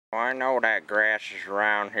I know that grass is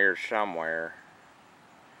around here somewhere.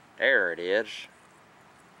 There it is.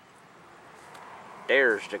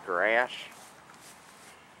 There's the grass.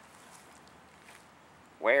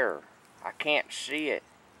 Where? I can't see it.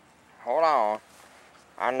 Hold on.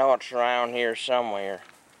 I know it's around here somewhere.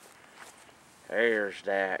 There's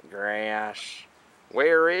that grass.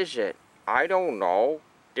 Where is it? I don't know.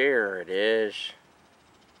 There it is.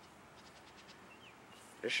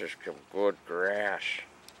 This is some good grass.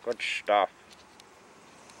 Good stuff.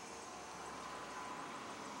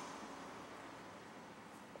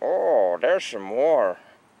 Oh, there's some more.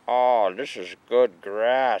 Oh, this is good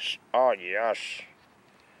grass. Oh, yes.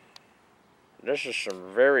 This is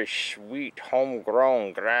some very sweet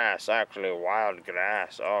homegrown grass, actually wild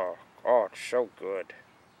grass. Oh, it's so good.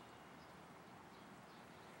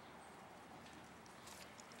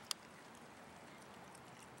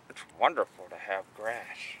 It's wonderful to have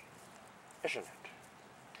grass, isn't it?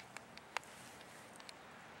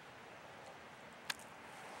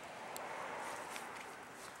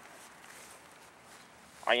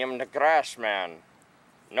 I am the grass man.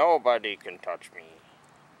 Nobody can touch me.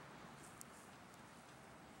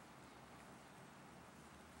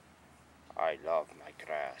 I love my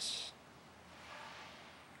grass.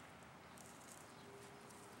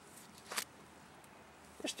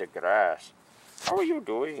 Mr. Grass, how are you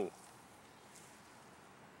doing?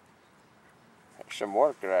 Some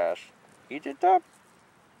more grass. Eat it up.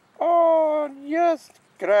 Oh, yes,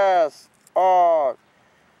 grass. Oh,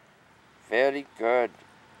 very good.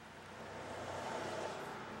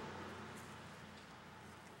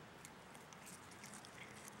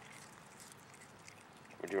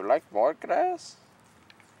 Would you like more grass?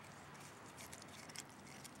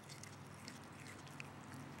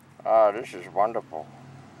 Ah, this is wonderful.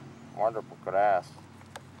 Wonderful grass.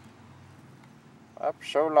 Up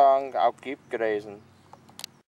so long, I'll keep grazing.